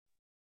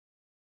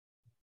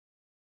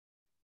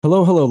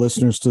Hello,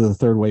 listeners to the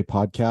Third Way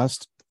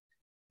podcast.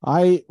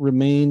 I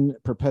remain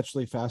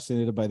perpetually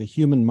fascinated by the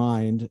human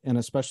mind and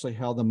especially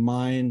how the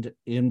mind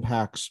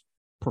impacts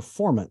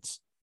performance.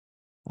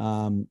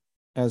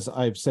 As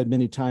I've said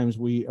many times,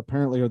 we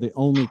apparently are the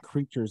only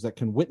creatures that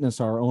can witness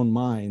our own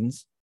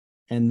minds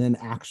and then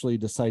actually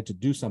decide to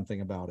do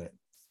something about it.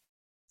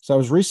 So I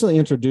was recently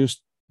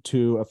introduced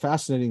to a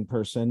fascinating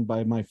person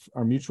by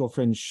our mutual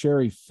friend,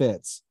 Sherry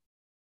Fitz.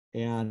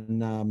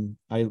 And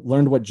I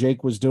learned what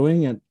Jake was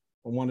doing and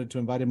I wanted to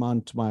invite him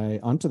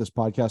onto this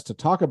podcast to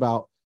talk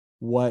about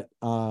what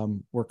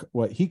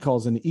he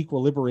calls an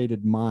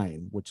equilibrated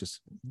mind, which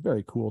is a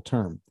very cool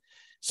term.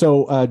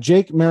 So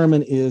Jake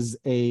Merriman is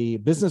a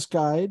business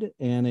guide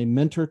and a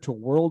mentor to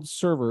world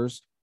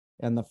servers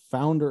and the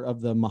founder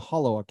of the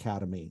Mahalo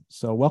Academy.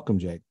 So welcome,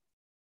 Jake.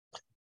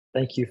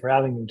 Thank you for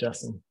having me,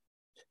 Justin.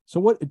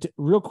 So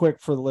real quick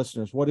for the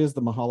listeners, what is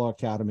the Mahalo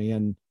Academy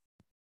and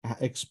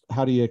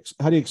how do you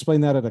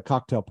explain that at a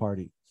cocktail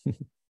party?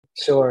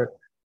 Sure.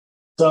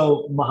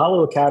 So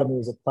Mahalo Academy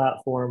is a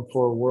platform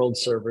for world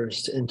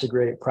servers to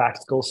integrate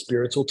practical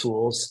spiritual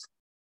tools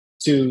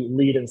to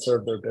lead and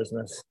serve their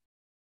business.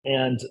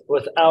 And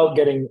without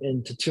getting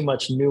into too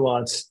much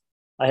nuance,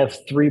 I have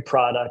 3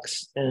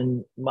 products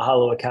in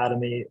Mahalo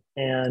Academy,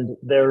 and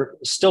they're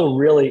still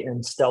really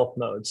in stealth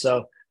mode.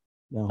 So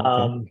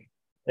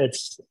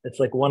it's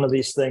like one of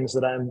these things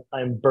that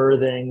I'm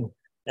birthing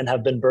and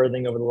have been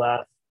birthing over the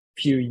last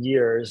few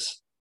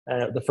years.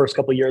 The first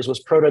couple of years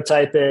was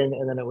prototyping,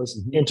 and then it was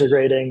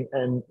integrating,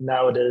 and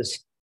now it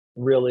is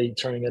really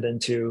turning it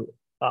into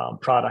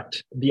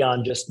product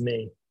beyond just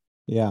me.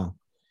 Yeah,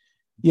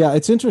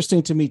 it's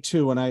interesting to me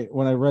too. When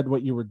I read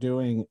what you were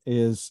doing,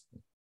 is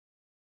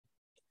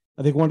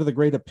I think one of the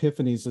great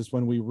epiphanies is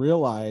when we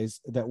realize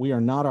that we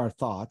are not our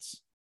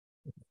thoughts,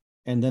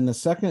 and then the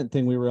second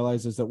thing we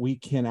realize is that we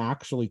can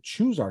actually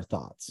choose our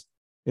thoughts.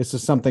 This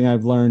is something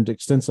I've learned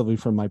extensively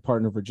from my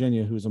partner,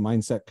 Virginia, who's a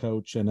mindset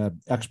coach and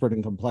an expert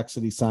in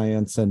complexity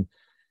science. And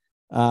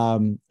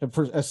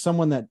as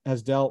someone that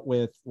has dealt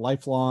with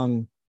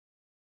lifelong,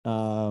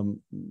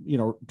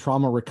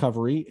 trauma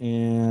recovery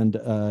and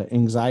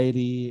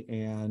anxiety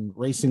and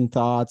racing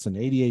thoughts and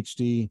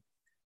ADHD,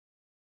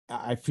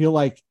 I feel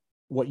like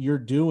what you're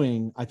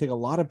doing, I think a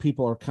lot of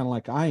people are kind of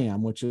like I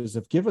am, which is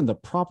if given the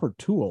proper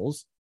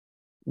tools,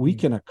 we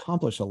can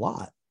accomplish a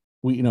lot.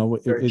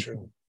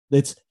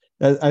 It's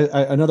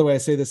another way I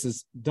say this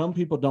is dumb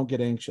people don't get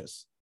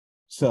anxious.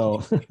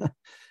 So,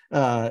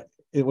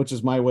 which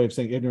is my way of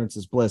saying ignorance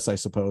is bliss, I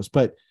suppose.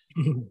 But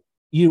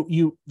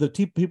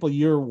the people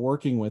you're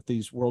working with,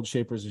 these world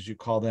shapers, as you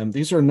call them,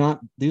 these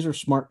are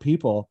smart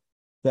people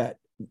that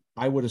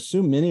I would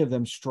assume many of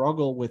them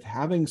struggle with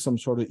having some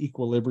sort of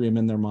equilibrium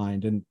in their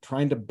mind and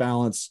trying to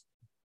balance,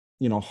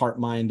 heart,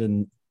 mind,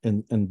 and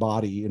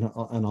body, and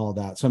all of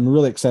that. So I'm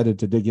really excited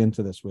to dig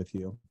into this with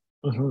you.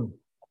 Mm-hmm.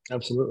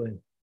 Absolutely.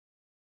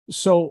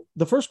 So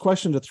the first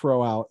question to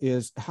throw out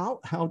is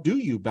how do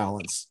you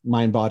balance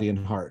mind, body,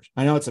 and heart?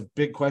 I know it's a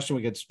big question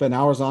we could spend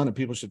hours on, and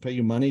people should pay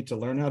you money to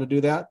learn how to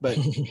do that. But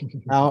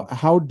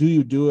how do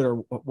you do it, or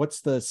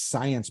what's the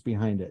science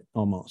behind it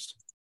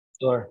almost?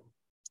 Sure.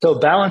 So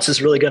balance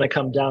is really going to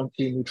come down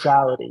to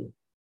neutrality.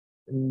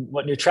 And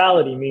what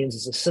neutrality means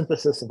is a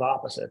synthesis of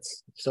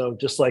opposites. So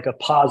just like a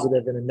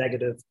positive and a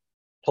negative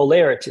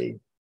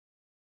polarity.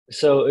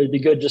 So it'd be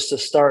good just to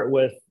start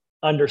with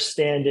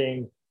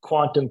understanding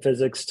quantum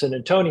physics to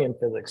Newtonian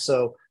physics.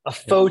 So a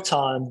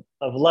photon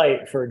of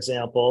light, for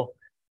example,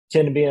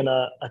 can be in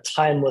a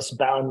timeless,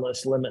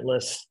 boundless,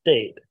 limitless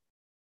state.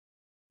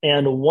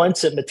 And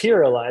once it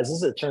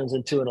materializes, it turns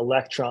into an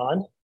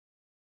electron,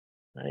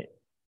 right?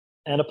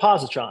 And a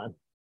positron.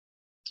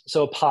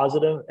 So a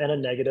positive and a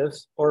negative,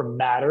 or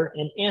matter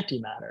and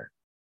antimatter.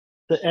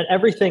 And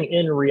everything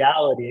in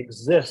reality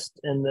exists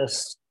in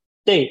this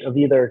state of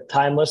either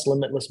timeless,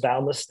 limitless,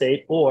 boundless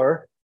state,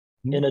 or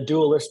in a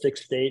dualistic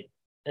state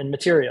and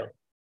material.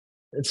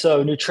 And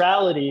so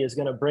neutrality is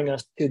going to bring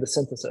us to the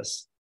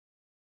synthesis.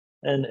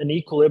 And an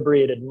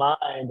equilibrated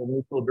mind,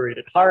 an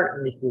equilibrated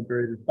heart, an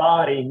equilibrated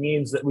body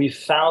means that we've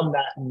found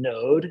that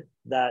node,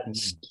 that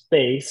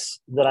space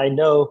that I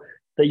know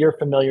that you're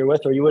familiar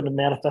with, or you wouldn't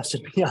have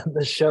manifested me on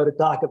this show to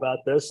talk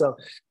about this. So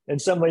in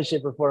some way,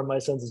 shape, or form, my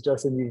sense is,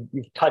 Justin,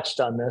 you've touched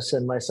on this.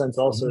 And my sense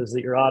also is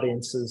that your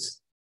audience is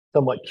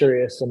somewhat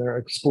curious and they're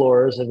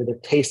explorers, have either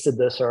tasted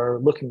this or are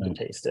looking to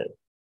taste it.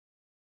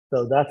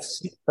 So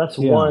that's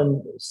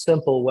one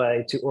simple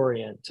way to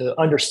orient, to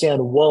understand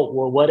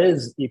what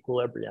is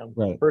equilibrium.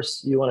 Right.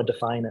 First, you want to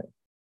define it.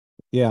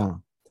 Yeah.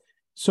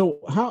 So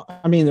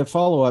the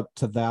follow-up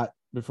to that,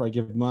 before I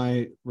give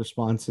my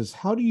response, is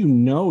how do you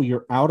know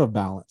you're out of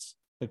balance?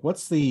 Like,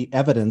 what's the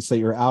evidence that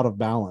you're out of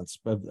balance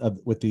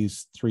with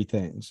these 3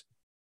 things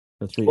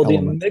or 3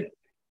 elements?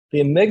 The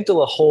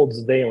amygdala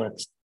holds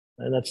valence,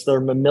 and that's the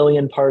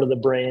mammalian part of the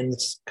brain.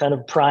 It's kind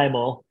of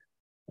primal.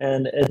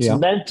 And it's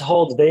meant to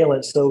hold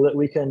valence so that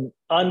we can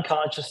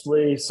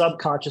unconsciously,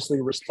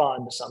 subconsciously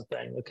respond to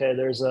something. Okay,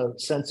 there's a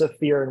sense of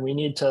fear and we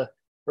need to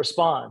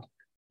respond.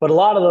 But a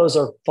lot of those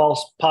are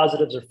false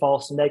positives or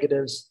false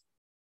negatives.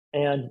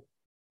 And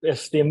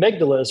if the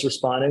amygdala is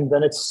responding,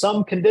 then it's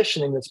some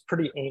conditioning that's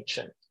pretty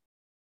ancient.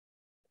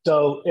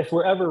 So if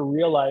we're ever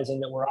realizing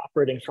that we're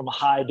operating from a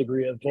high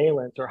degree of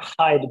valence or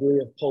high degree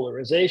of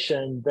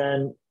polarization,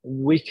 then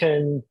we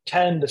can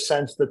tend to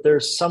sense that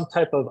there's some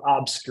type of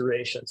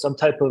obscuration, some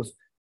type of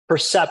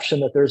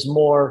perception that there's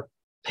more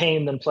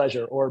pain than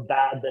pleasure or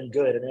bad than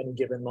good at any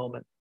given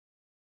moment.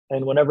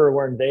 And whenever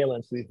we're in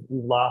valence, we've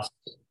lost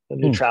the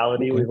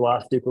neutrality, we've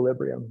lost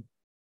equilibrium.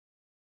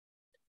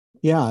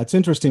 Yeah, it's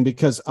interesting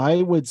because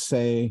I would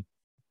say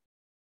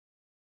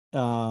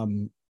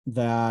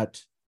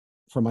that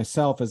for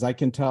myself, as I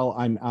can tell,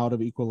 I'm out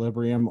of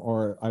equilibrium,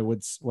 or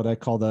what I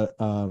call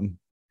the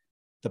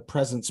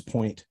presence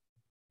point.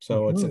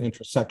 So it's an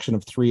intersection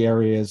of three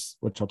areas,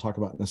 which I'll talk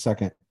about in a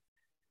second.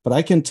 But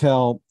I can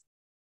tell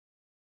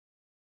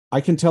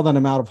that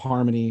I'm out of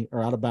harmony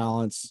or out of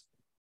balance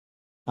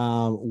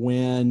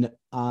when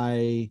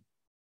I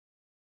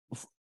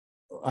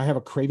have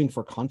a craving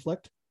for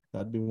conflict.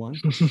 That'd be one.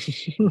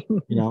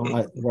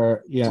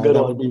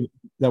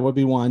 That would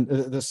be one.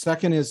 The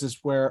second is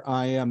where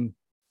I am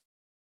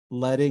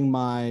letting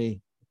my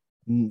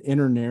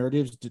inner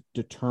narratives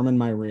determine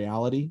my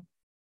reality.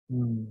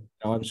 I'm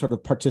sort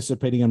of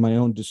participating in my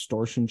own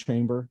distortion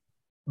chamber.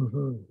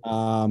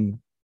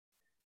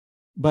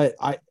 But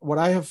what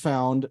I have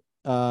found,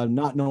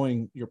 not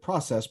knowing your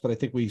process, but I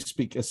think we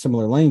speak a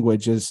similar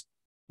language, is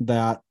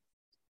that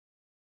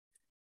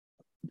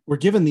we're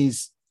given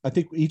these. I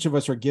think each of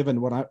us are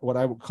given what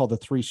I would call the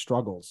three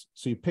struggles.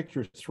 So you pick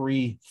your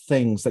three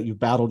things that you've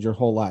battled your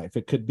whole life.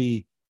 It could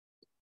be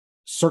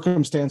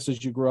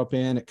circumstances you grew up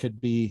in. It could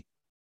be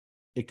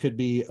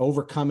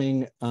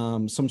overcoming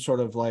some sort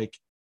of like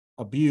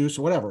abuse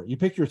or whatever. You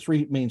pick your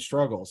three main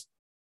struggles.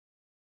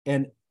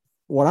 And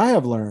what I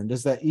have learned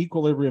is that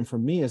equilibrium for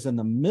me is in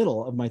the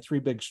middle of my three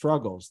big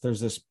struggles.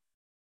 There's this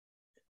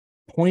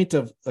point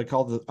of, I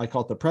call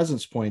it the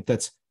presence point,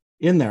 that's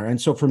in there. And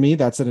so for me,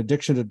 that's an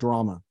addiction to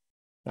drama.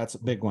 That's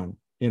a big one,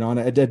 and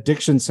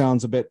addiction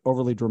sounds a bit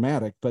overly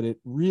dramatic, but it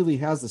really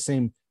has the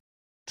same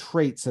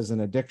traits as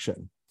an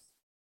addiction.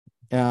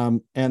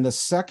 And the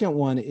second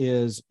one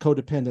is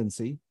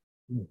codependency.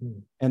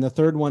 And the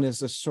third one is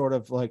this sort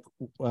of like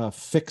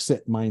fix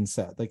it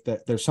mindset, like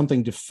that there's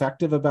something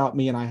defective about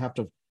me and I have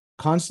to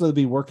constantly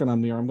be working on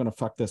me or I'm going to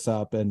fuck this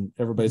up and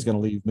everybody's going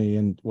to leave me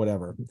and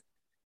whatever.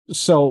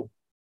 So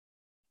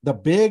the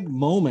big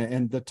moment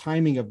and the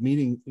timing of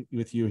meeting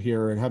with you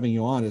here and having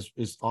you on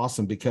is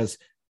awesome, because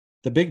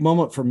the big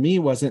moment for me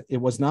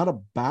it was not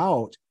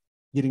about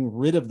getting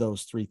rid of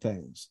those three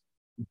things.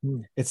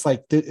 It's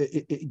like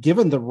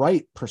given the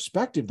right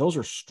perspective, those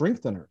are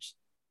strengtheners.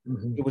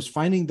 It was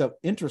finding the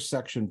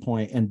intersection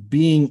point and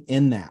being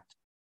in that.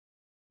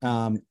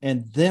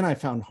 And then I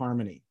found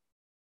harmony.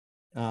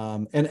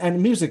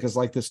 And music is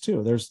like this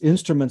too. There's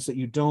instruments that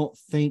you don't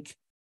think,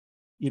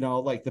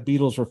 like the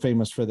Beatles were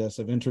famous for this,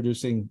 of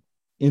introducing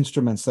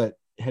instruments that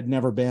had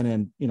never been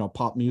in,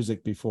 pop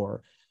music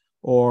before,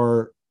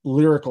 or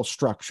lyrical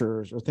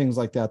structures or things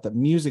like that. That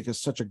music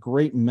is such a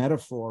great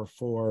metaphor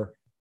for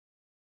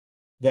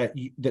that.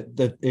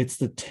 It's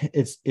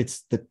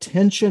the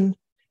tension.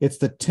 It's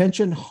the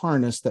tension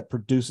harness that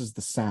produces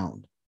the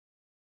sound.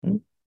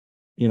 On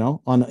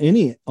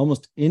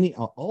almost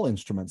all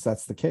instruments,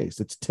 that's the case.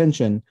 It's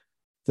tension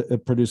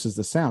that produces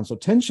the sound. So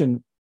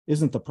tension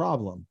isn't the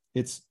problem.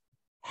 It's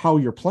how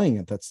you're playing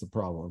it that's the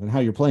problem, and how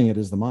you're playing it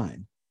is the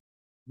mind.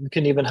 You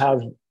can even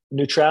have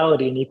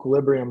neutrality and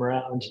equilibrium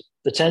around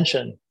the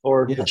tension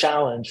or the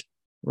challenge.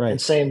 Right. And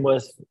same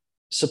with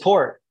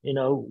support.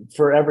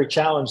 For every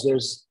challenge,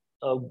 there's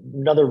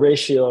another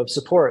ratio of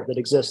support that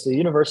exists. The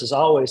universe is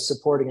always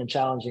supporting and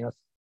challenging us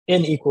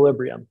in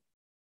equilibrium.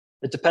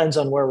 It depends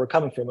on where we're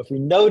coming from. If we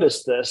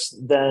notice this,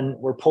 then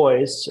we're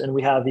poised and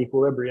we have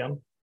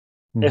equilibrium.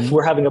 If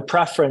we're having a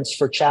preference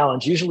for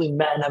challenge, usually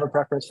men have a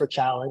preference for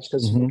challenge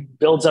because it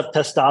builds up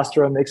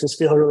testosterone, makes us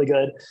feel really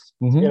good.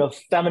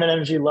 Feminine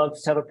energy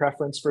loves to have a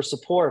preference for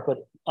support, but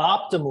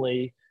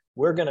optimally,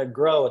 we're going to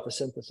grow at the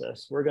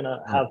synthesis. We're going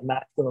to have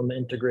maximum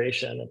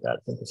integration at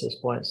that synthesis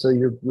point. So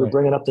you're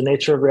bringing up the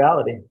nature of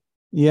reality.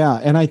 Yeah.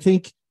 And I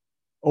think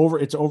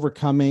it's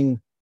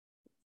overcoming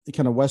the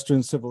kind of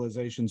Western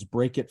civilization's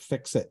break it,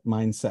 fix it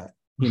mindset,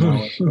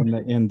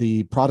 in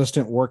the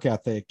Protestant work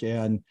ethic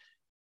and,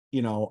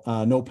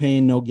 no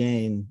pain, no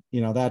gain,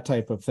 that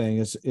type of thing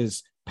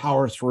is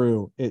power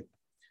through it,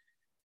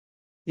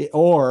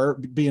 or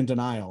be in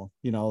denial,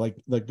 like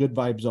the good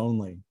vibes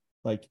only,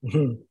 like,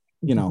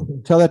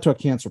 tell that to a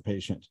cancer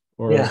patient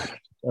or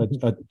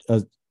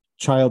a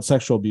child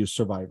sexual abuse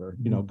survivor,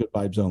 good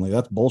vibes only.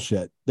 That's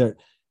bullshit.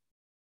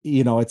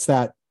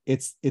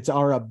 It's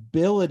our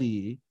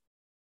ability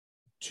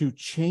to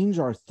change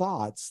our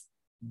thoughts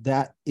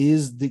that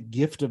is the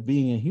gift of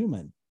being a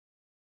human.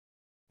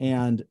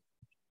 And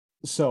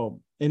so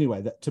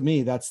anyway, to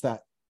me, that's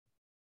that.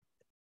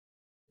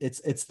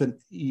 It's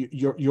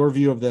your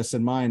view of this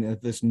and mine,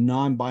 this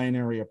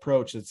non-binary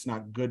approach. It's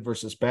not good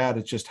versus bad.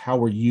 It's just how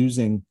we're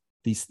using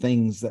these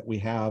things that we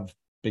have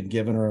been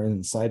given or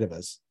inside of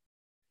us.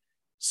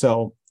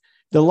 So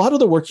A lot of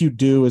the work you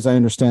do, as I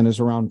understand, is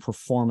around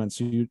performance.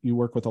 You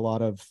work with a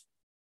lot of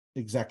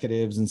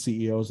executives and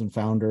CEOs and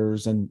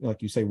founders, and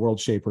like you say, world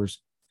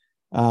shapers.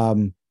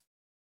 Um,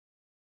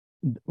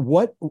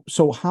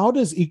 so how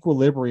does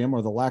equilibrium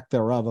or the lack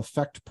thereof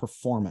affect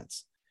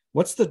performance?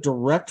 What's the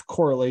direct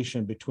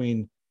correlation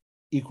between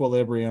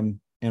equilibrium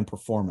and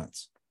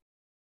performance?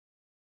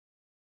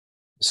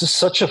 This is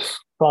such a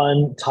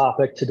fun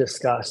topic to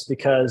discuss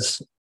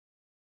because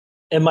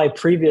in my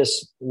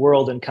previous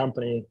world and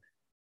company,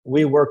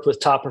 we worked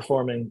with top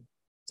performing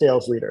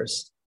sales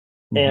leaders.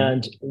 Mm-hmm.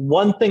 And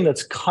one thing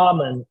that's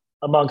common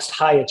amongst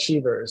high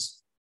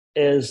achievers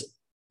is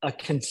a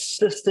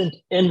consistent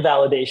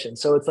invalidation.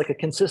 So it's like a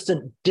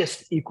consistent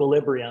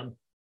disequilibrium.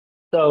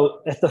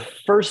 So at the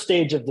first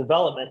stage of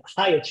development,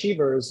 high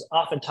achievers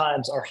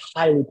oftentimes are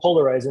highly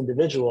polarized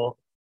individuals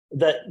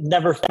that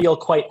never feel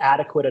quite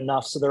adequate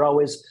enough. So they're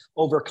always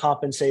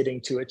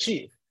overcompensating to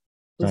achieve.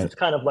 This is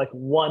kind of like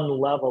one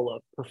level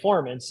of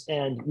performance,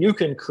 and you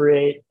can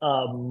create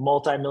a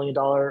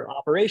multi-million-dollar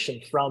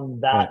operation from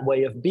that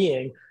way of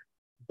being,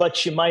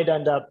 but you might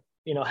end up,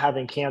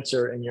 having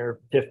cancer in your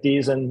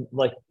 50s, and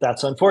like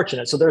that's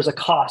unfortunate. So there's a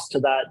cost to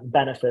that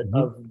benefit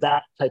of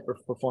that type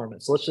of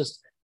performance. So let's just,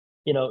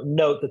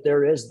 note that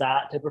there is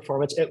that type of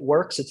performance. It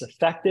works, it's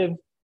effective,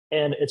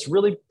 and it's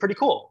really pretty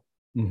cool.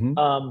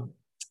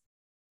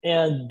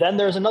 And then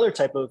there's another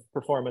type of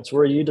performance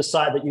where you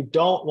decide that you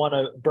don't want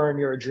to burn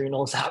your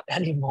adrenals out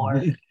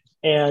anymore.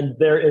 And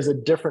there is a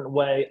different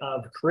way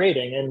of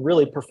creating. And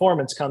really,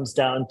 performance comes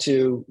down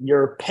to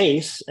your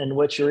pace in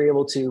which you're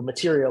able to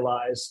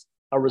materialize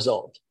a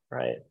result,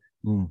 right?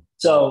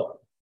 So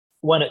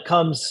when it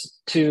comes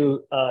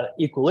to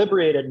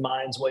equilibrated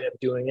mind's way of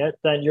doing it,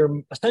 then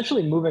you're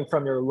essentially moving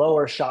from your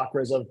lower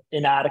chakras of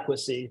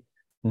inadequacy,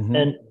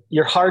 and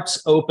your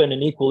heart's open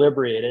and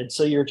equilibrated.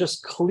 So you're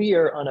just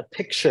clear on a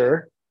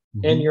picture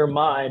in your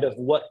mind of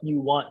what you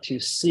want to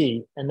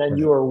see. And then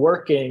you are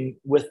working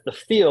with the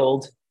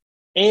field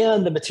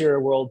and the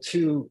material world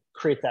to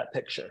create that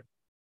picture.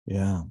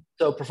 Yeah.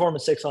 So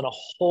performance takes on a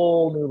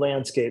whole new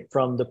landscape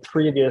from the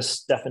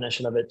previous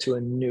definition of it to a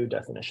new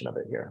definition of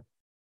it here.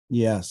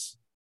 Yes.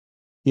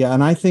 Yeah.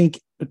 And I think,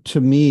 to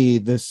me,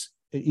 this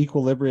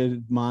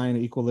equilibrated mind,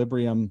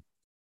 equilibrium,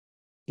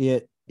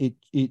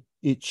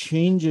 it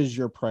changes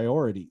your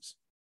priorities.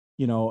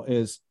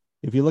 Is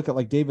if you look at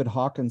like David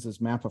Hawkins's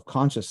map of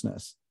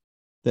consciousness,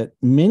 that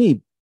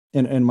many,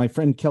 and my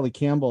friend Kelly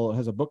Campbell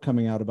has a book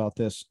coming out about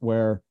this,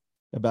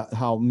 about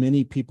how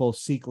many people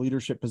seek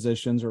leadership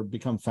positions or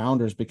become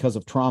founders because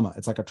of trauma.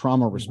 It's like a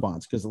trauma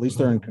response, because at least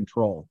they're in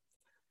control.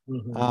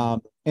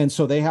 And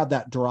so they have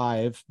that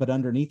drive, but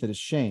underneath it is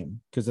shame,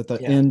 because at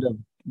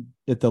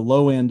the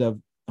low end of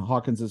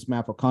Hawkins's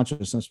map of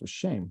consciousness was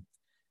shame.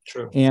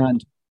 True.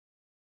 And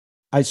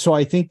I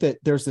think that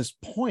there's this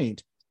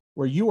point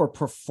where you are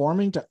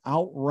performing to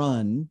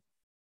outrun.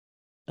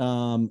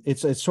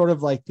 It's sort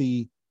of like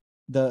the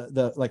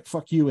like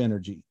fuck you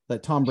energy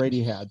that Tom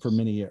Brady had for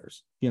many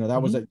years.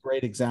 That was a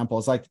great example.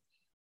 It's like,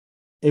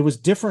 it was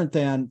different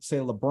than, say,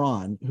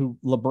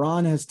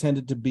 LeBron has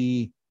tended to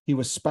be, he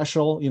was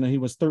special. He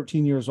was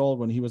 13 years old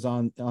when he was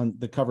on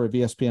the cover of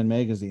ESPN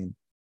magazine.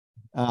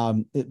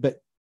 But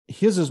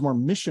his is more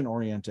mission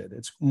oriented.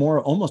 It's more,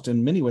 almost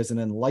in many ways, an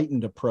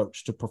enlightened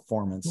approach to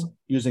performance,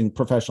 using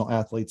professional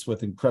athletes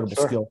with incredible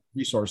skill,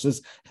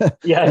 resources.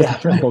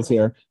 Examples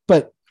here.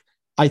 But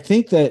I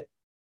think that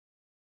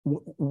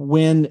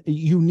when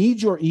you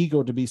need your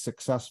ego to be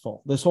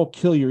successful, this whole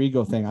kill your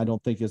ego thing, I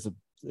don't think is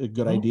a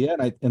good idea.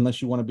 And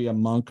unless you want to be a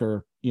monk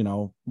or,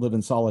 live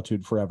in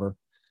solitude forever.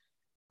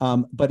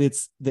 But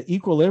it's the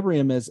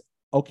equilibrium is,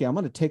 okay, I'm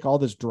going to take all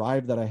this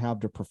drive that I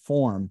have to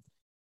perform,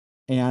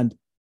 and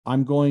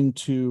I'm going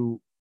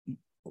to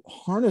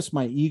harness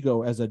my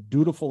ego as a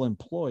dutiful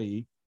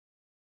employee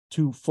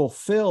to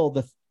fulfill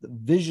the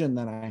vision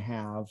that I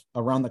have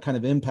around the kind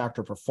of impact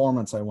or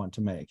performance I want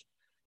to make.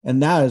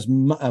 And that is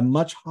a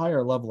much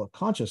higher level of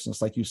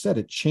consciousness. Like you said,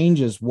 it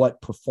changes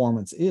what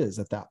performance is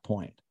at that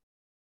point.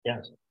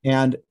 Yes.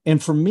 And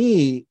for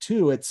me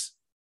too,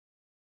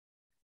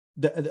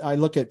 I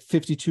look at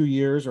 52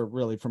 years, or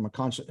really from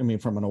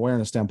from an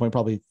awareness standpoint,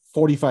 probably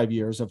 45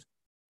 years of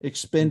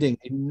expending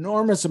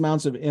enormous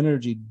amounts of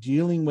energy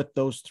dealing with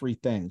those three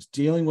things: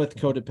 dealing with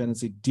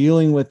codependency,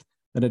 dealing with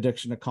an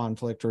addiction to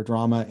conflict or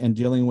drama, and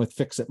dealing with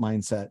fix-it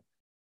mindset.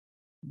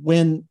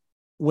 When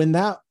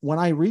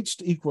I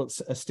reached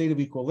a state of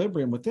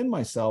equilibrium within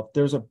myself,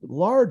 there's a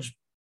large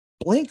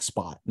blank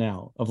spot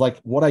now of like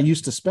what I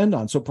used to spend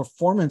on. So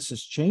performance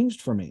has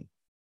changed for me,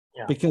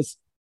 because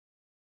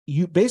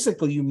you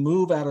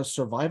move out of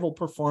survival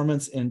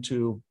performance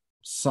into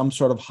some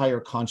sort of higher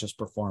conscious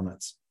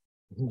performance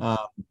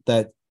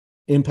that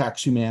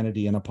impacts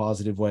humanity in a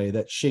positive way,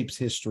 that shapes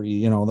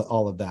history,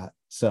 all of that.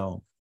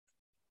 So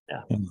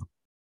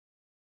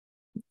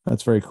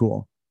that's very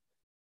cool.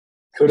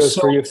 Kudos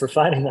for you for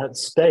finding that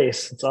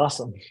space. It's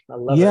awesome. I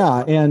love it.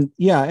 And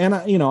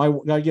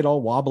I get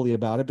all wobbly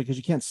about it because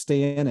you can't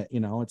stay in it.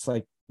 It's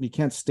like, you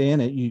can't stay in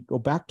it. You go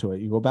back to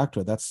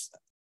it. That's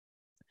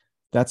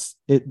That's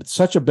it.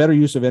 Such a better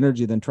use of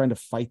energy than trying to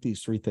fight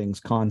these three things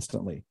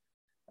constantly.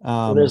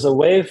 So there's a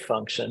wave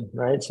function,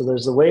 right? So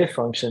there's a wave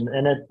function,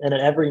 and at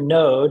every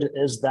node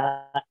is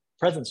that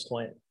presence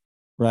point.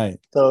 Right.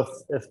 So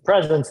if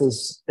presence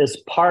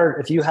is part,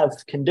 if you have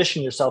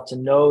conditioned yourself to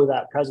know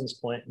that presence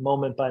point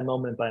moment by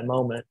moment by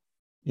moment,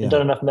 and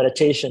done enough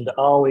meditation to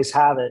always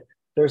have it,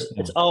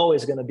 it's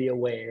always going to be a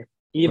wave,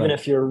 even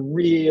if you're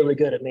really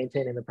good at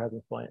maintaining the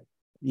presence point.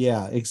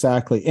 Yeah,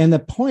 exactly. And the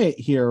point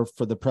here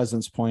for the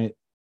presence point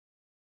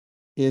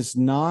is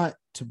not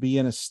to be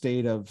in a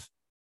state of,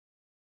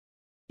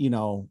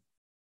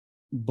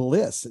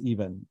 bliss,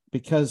 even,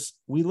 because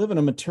we live in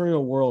a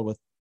material world with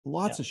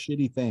lots of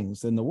shitty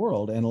things in the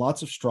world and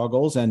lots of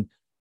struggles. And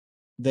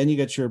then you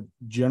get your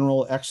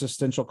general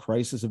existential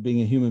crisis of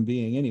being a human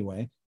being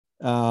anyway.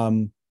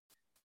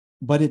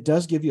 But it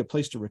does give you a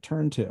place to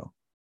return to.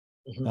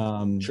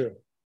 True.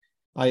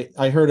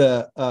 I heard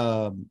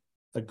a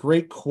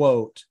great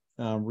quote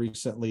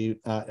recently.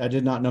 I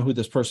did not know who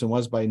this person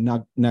was, by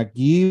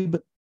Naguib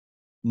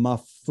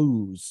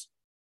Mahfouz.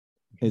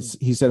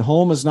 He said,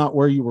 "Home is not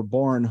where you were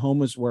born.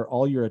 Home is where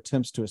all your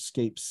attempts to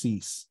escape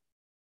cease."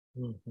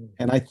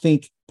 And I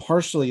think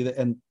partially,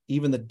 and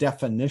even the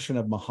definition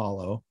of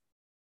mahalo,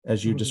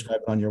 as you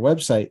described on your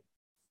website,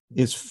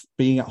 is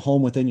being at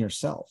home within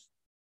yourself.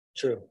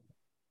 True.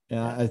 And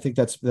I think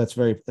that's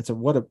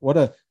what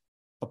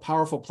a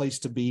powerful place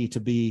to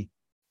be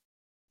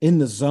in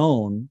the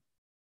zone,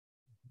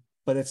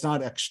 but it's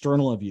not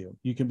external of you.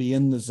 You can be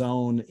in the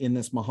zone in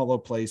this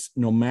mahalo place,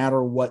 no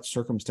matter what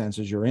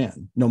circumstances you're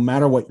in, no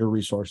matter what your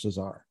resources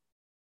are.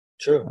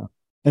 True.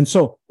 And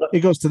so it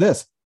goes to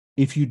this.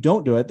 If you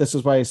don't do it, this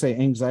is why I say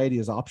anxiety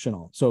is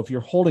optional. So if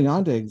you're holding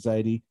on to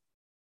anxiety,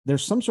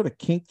 there's some sort of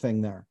kink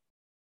thing there.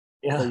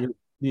 Yeah.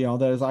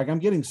 That is like, I'm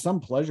getting some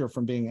pleasure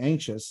from being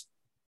anxious.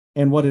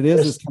 And what it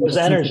is kind of there's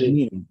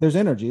energy. There's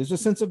energy. It's a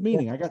sense of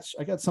meaning. I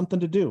got something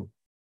to do.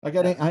 I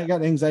got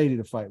anxiety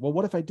to fight. Well,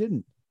 what if I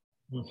didn't?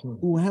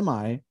 Who am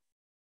I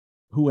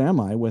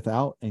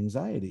without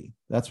anxiety?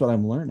 That's what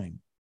I'm learning.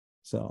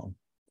 So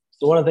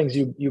one of the things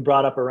you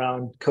brought up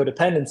around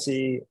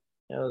codependency,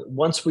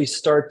 once we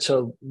start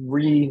to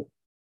remold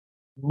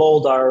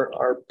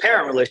our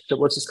parent relationship,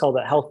 let's just call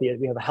that healthy.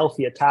 We have a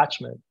healthy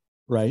attachment.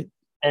 Right.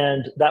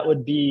 And that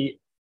would be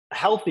a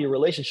healthy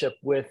relationship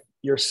with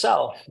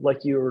yourself.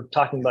 Like you were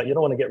talking about, you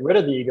don't want to get rid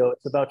of the ego.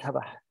 It's about to have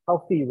a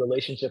healthy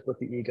relationship with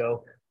the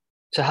ego,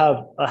 to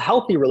have a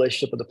healthy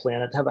relationship with the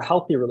planet, to have a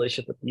healthy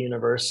relationship with the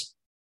universe.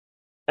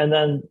 And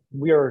then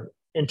we are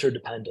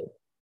interdependent.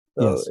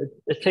 So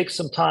it takes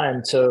some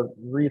time to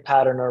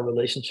repattern our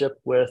relationship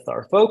with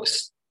our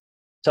folks,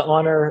 to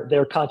honor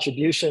their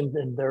contribution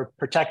and their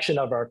protection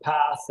of our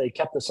path. They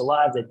kept us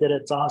alive. They did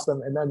it. It's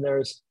awesome. And then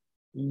there's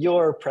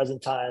your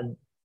present time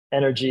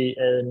energy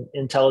and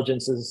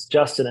intelligence is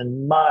Justin,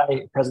 and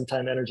my present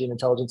time energy and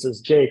intelligence is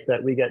Jake,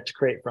 that we get to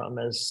create from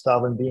as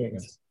sovereign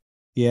beings.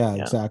 Yeah,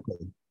 exactly.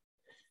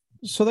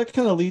 So that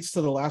kind of leads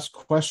to the last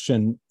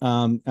question.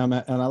 And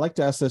I like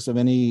to ask this of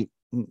any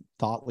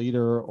thought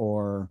leader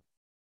or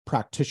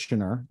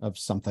practitioner of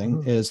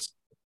something is,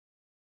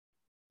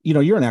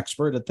 you're an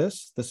expert at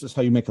this. This is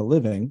how you make a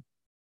living.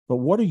 But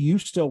what are you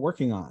still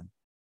working on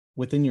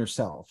within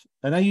yourself?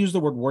 And I use the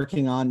word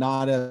working on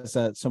not as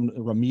some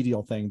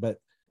remedial thing, but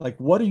like,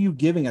 what are you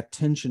giving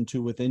attention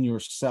to within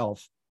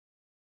yourself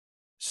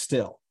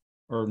still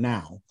or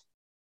now?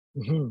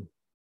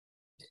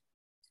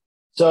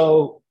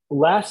 So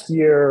last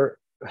year,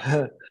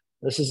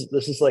 this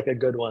is like a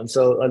good one.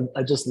 So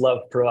I just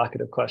love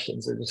provocative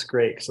questions. They're just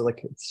great. So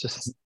like, it's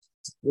just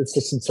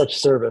in such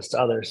service to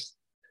others.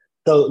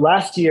 So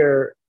last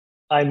year,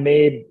 I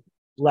made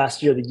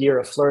the year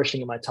of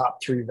flourishing in my top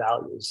 3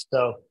 values.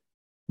 So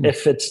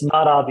if it's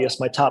not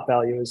obvious, my top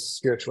value is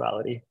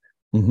spirituality.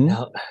 And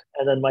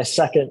then my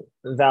second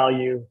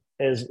value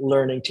is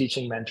learning,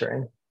 teaching,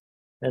 mentoring,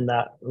 and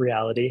that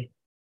reality.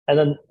 And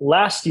then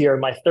last year,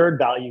 my third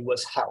value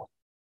was health.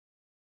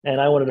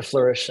 And I wanted to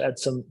flourish. I had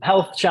some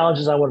health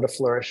challenges. I wanted to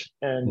flourish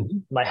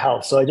in my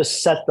health. So I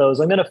just set those.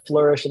 I'm going to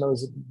flourish. And I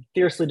was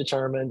fiercely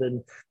determined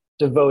and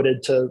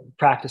devoted to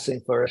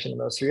practicing flourishing in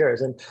those 3 areas,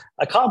 and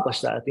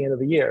accomplished that at the end of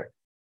the year.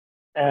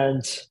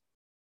 And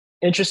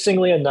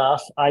interestingly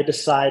enough, I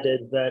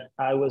decided that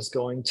I was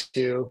going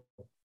to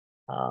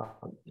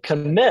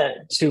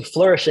commit to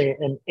flourishing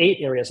in 8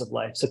 areas of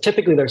life. So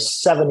typically there's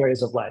 7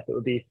 areas of life. It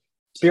would be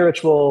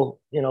spiritual,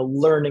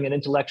 learning and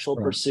intellectual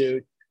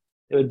pursuit.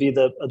 It would be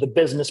the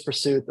business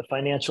pursuit, the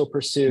financial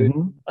pursuit,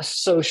 a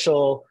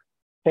social,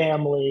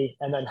 family,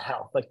 and then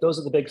health. Like those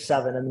are the big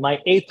 7. And my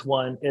 8th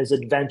one is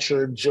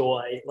adventure,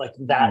 joy, like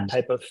that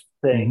type of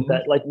thing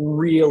that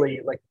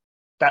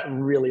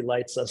really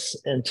lights us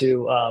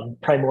into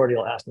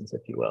primordial essence,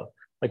 if you will.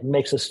 Like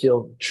makes us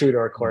feel true to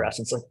our core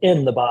essence, like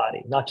in the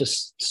body, not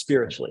just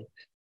spiritually.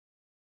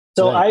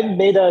 So I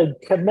made a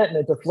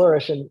commitment to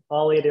flourish in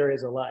all 8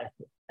 areas of life.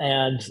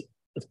 And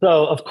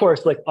so, of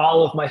course, like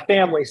all of my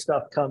family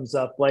stuff comes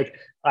up. Like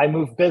I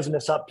move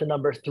business up to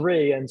number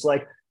 3. And it's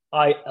like,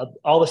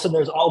 all of a sudden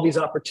there's all these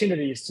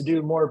opportunities to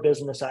do more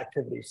business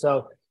activity.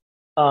 So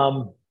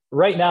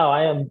Right now,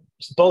 I am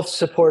both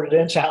supported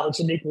and challenged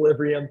in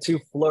equilibrium to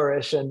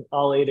flourish in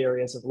all 8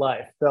 areas of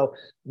life. So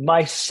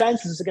my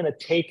sense is going to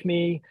take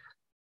me,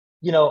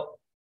 you know,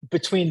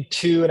 between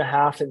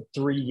 2.5 and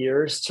 3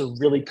 years to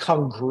really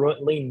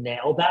congruently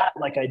nail that,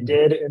 like I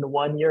did in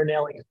 1 year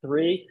nailing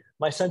 3.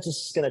 My sense is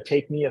it's going to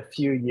take me a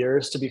few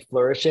years to be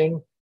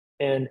flourishing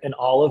in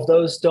all of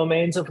those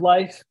domains of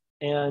life.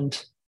 And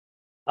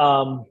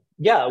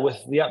yeah, with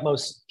the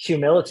utmost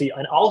humility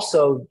and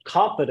also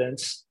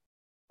confidence,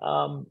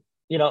 um,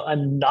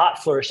 I'm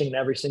not flourishing in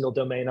every single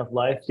domain of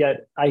life,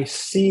 yet I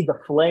see the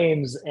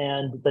flames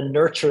and the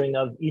nurturing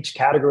of each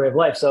category of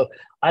life. So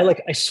I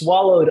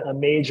swallowed a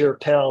major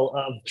pill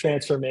of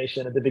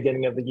transformation at the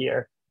beginning of the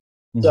year.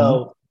 Mm-hmm.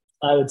 So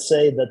I would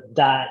say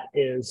that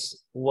is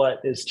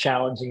what is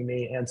challenging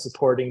me and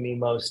supporting me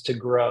most to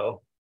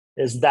grow,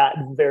 is that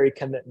very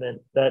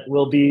commitment that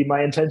will be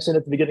my intention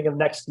at the beginning of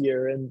next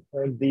year and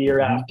or the year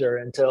Mm-hmm. after,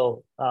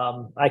 until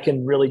I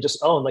can really just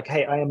own, like,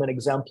 hey, I am an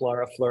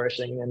exemplar of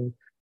flourishing in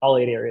all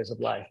 8 areas of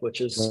life,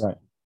 which is Right.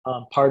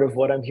 part of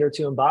what I'm here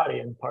to embody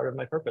and part of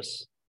my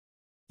purpose.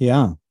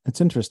 Yeah,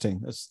 it's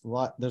interesting. There's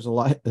a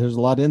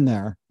lot in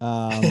there.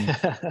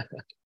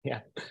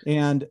 Yeah.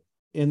 And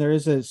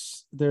there's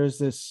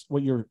this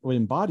what you're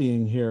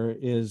embodying here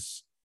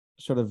is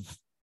sort of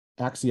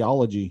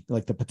axiology,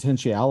 like the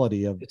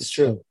potentiality of It's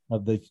true.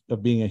 of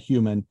being a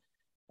human.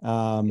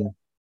 Yeah.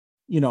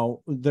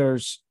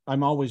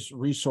 I'm always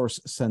resource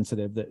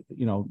sensitive, that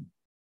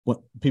what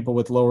people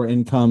with lower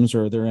incomes,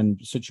 or they're in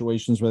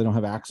situations where they don't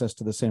have access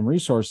to the same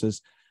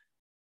resources,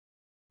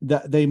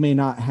 that they may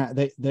not have,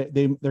 they're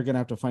going to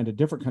have to find a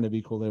different kind of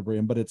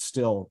equilibrium, but it's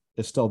still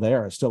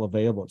there, it's still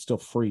available, it's still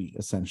free,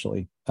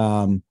 essentially,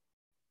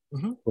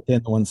 Mm-hmm.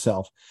 within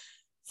oneself.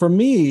 For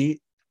me,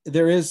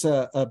 there is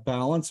a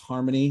balance,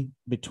 harmony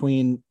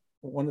between,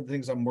 one of the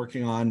things I'm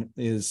working on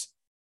is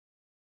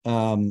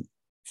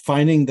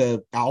finding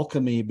the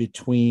alchemy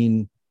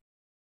between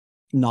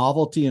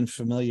novelty and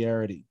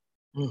familiarity.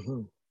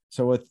 Mm-hmm.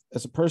 So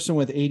as a person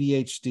with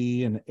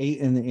ADHD and 8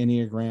 in the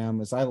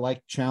Enneagram, as I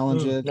like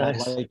challenges,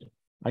 Nice.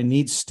 I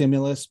need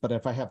stimulus, but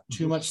if I have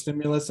too Mm-hmm. much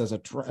stimulus as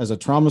a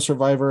trauma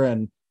survivor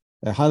and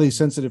a highly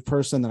sensitive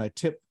person, then I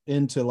tip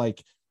into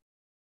like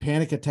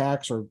panic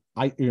attacks or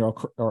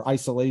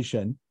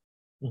isolation.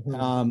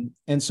 Mm-hmm.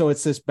 And so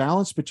it's this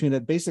balance between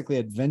basically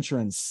adventure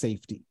and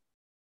safety.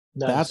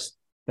 Nice.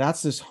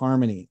 That's this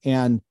harmony.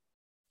 And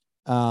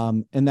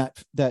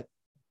that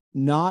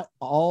not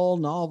all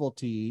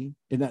novelty,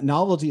 and that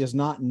novelty is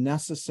not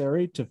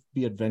necessary to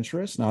be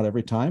adventurous, not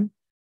every time.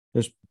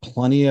 There's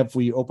plenty of,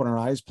 we open our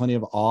eyes, plenty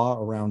of awe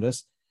around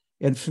us.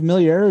 And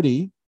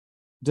familiarity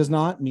does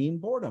not mean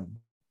boredom,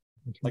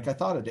 like I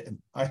thought it did.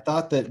 I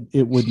thought that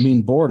it would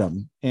mean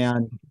boredom,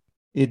 and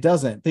it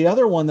doesn't. The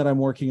other one that I'm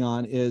working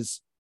on is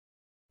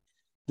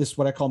this,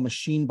 what I call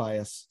machine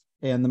bias.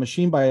 And the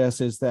machine bias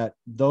is that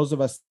those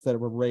of us that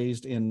were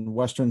raised in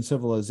Western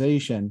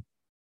civilization,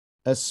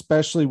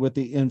 especially with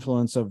the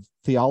influence of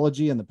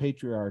theology and the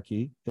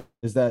patriarchy,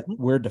 is that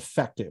we're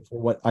defective,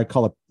 or what I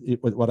call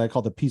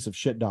the piece of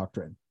shit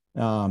doctrine.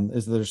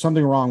 Is that there's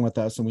something wrong with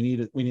us and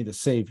we need a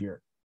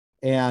savior.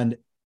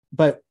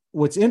 But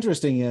what's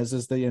interesting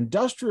is the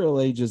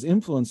industrial age's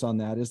influence on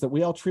that is that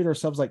we all treat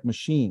ourselves like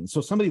machines. So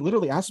somebody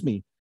literally asked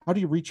me, how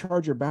do you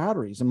recharge your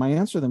batteries? And my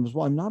answer to them is,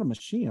 well, I'm not a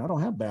machine. I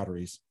don't have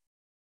batteries.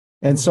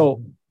 And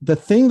so the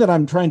thing that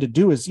I'm trying to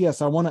do is,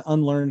 yes, I want to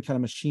unlearn kind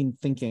of machine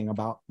thinking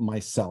about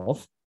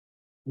myself,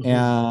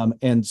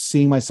 and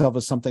seeing myself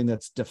as something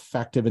that's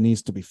defective and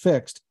needs to be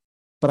fixed,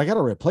 but I got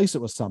to replace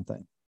it with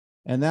something.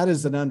 And that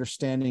is an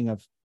understanding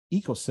of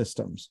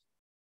ecosystems.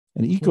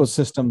 And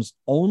ecosystems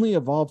only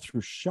evolve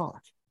through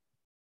shock.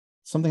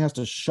 Something has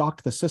to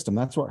shock the system.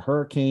 That's what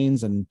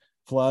hurricanes and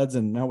floods,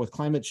 and now with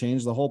climate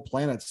change, the whole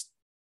planet's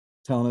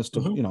telling us to,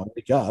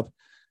 wake up.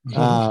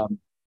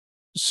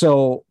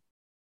 So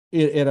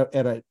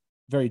at a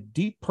very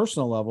deep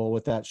personal level,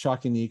 with that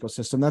shocking the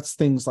ecosystem, that's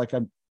things like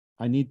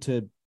I need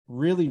to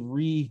really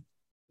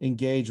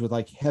re-engage with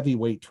like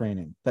heavyweight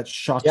training that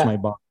shocks my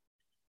body.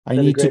 I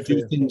need to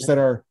do things that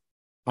are,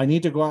 I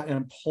need to go out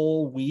and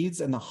pull weeds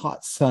in the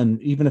hot sun,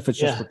 even if it's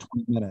just for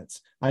 20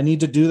 minutes. I need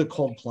to do the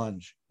cold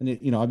plunge. And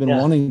I've been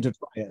wanting to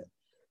try it.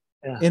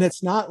 Yeah. And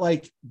it's not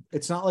like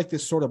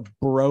this sort of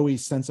bro-y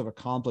sense of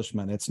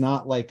accomplishment. It's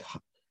not like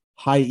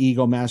high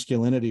ego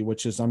masculinity,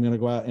 which is, I'm going to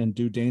go out and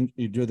do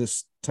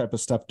this type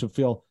of stuff to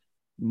feel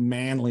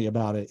manly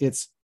about it.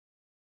 It's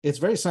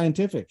very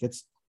scientific.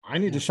 I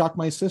need to shock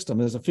my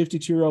system. As a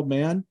 52-year-old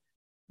man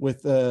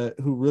with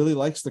who really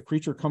likes the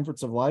creature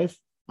comforts of life,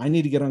 I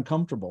need to get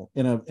uncomfortable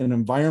in an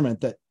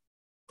environment that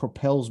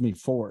propels me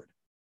forward.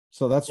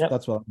 So that's what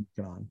I'm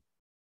working on.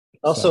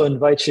 Also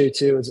invite you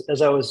to,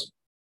 as I was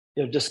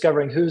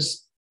discovering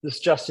who's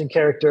this Justin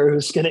character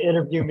who's going to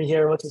interview me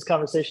here, what's this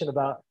conversation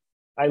about,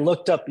 I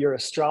looked up your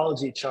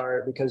astrology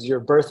chart because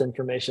your birth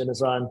information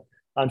is on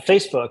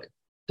Facebook.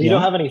 So you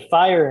don't have any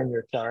fire in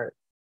your chart,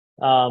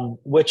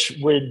 which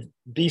would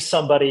be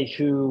somebody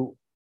who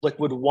like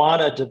would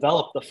want to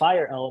develop the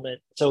fire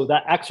element. So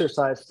that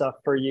exercise stuff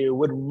for you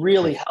would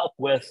really help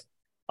with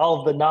all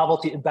of the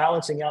novelty and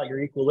balancing out your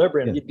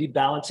equilibrium. Yeah. You'd be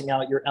balancing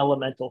out your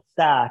elemental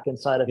stack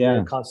inside of Yeah.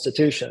 your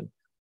constitution.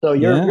 So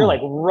you're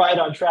like right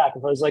on track.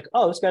 If I was like,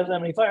 oh, this guy doesn't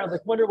have any fire, I was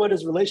like, wonder what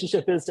his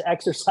relationship is to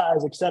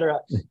exercise, et cetera.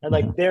 And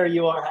like there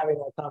you are having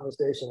that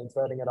conversation and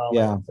threading it all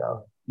Yeah. in.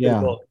 So Yeah.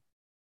 cool.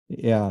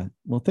 Yeah.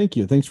 Well, thank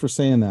you. Thanks for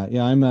saying that.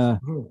 Yeah, I'm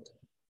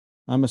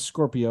a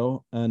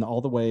Scorpio in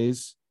all the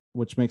ways,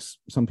 which makes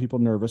some people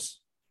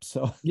nervous.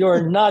 So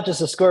you're not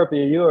just a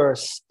Scorpio, you are a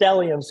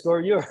stellium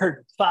Scorpio. You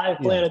are 5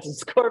 planets in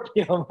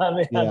Scorpio, my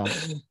man. Yeah.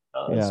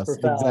 Oh, Yes,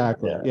 profound.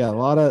 exactly. Yeah. A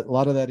lot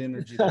of that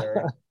energy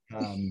there.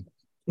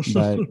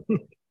 But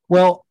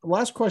well,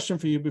 last question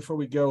for you before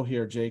we go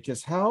here, Jake,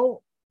 is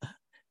how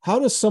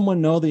does someone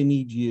know they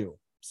need you?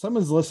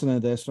 Someone's listening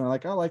to this and they're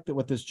like, I like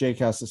what this Jake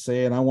has to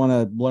say, and I want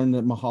to learn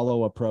the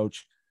Mahalo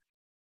approach.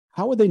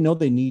 How would they know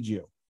they need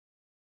you?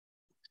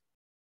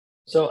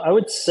 So I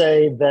would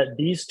say that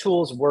these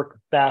tools work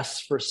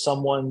best for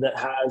someone that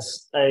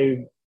has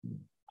a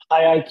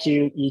high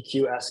IQ,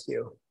 EQ, SQ.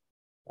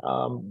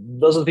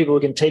 Those are the people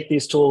who can take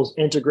these tools,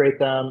 integrate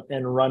them,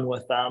 and run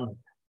with them.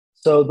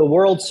 So the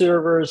world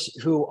servers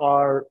who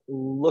are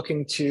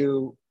looking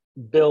to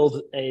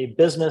build a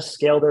business,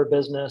 scale their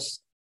business,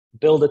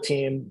 build a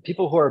team,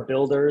 people who are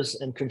builders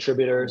and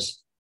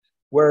contributors,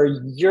 where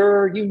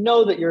you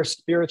know that your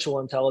spiritual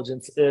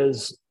intelligence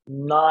is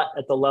not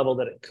at the level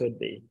that it could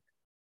be.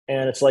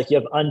 And it's like you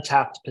have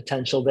untapped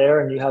potential there,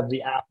 and you have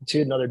the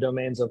aptitude in other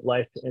domains of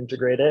life to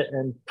integrate it,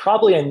 and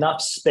probably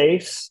enough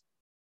space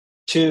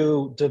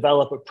to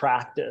develop a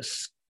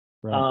practice.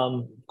 Right.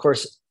 Of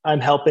course, I'm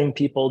helping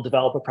people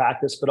develop a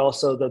practice, but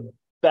also the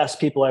best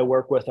people I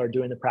work with are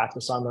doing the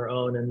practice on their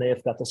own, and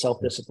they've got the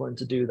self-discipline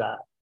to do that.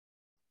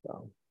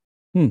 So.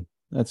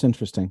 That's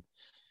interesting.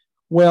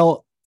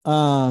 Well,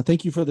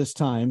 thank you for this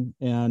time.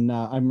 And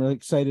I'm really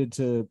excited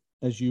to,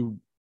 as you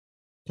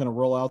kind of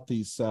roll out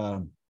these,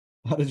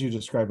 how did you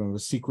describe them? A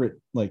secret,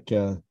 like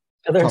they're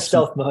in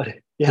stealth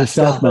mode. Yeah,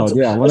 stealth mode.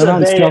 Yeah, when they're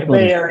not in stealth mode.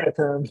 Bay Area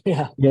term.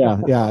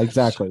 Yeah,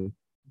 exactly.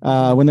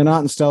 When they're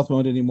not in stealth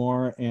mode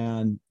anymore,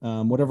 and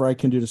whatever I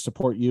can do to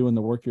support you and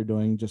the work you're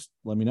doing, just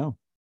let me know.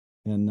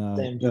 And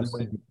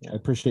I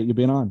appreciate you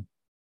being on.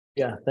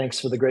 Yeah, thanks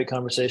for the great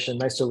conversation.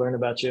 Nice to learn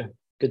about you.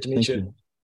 Good to meet you.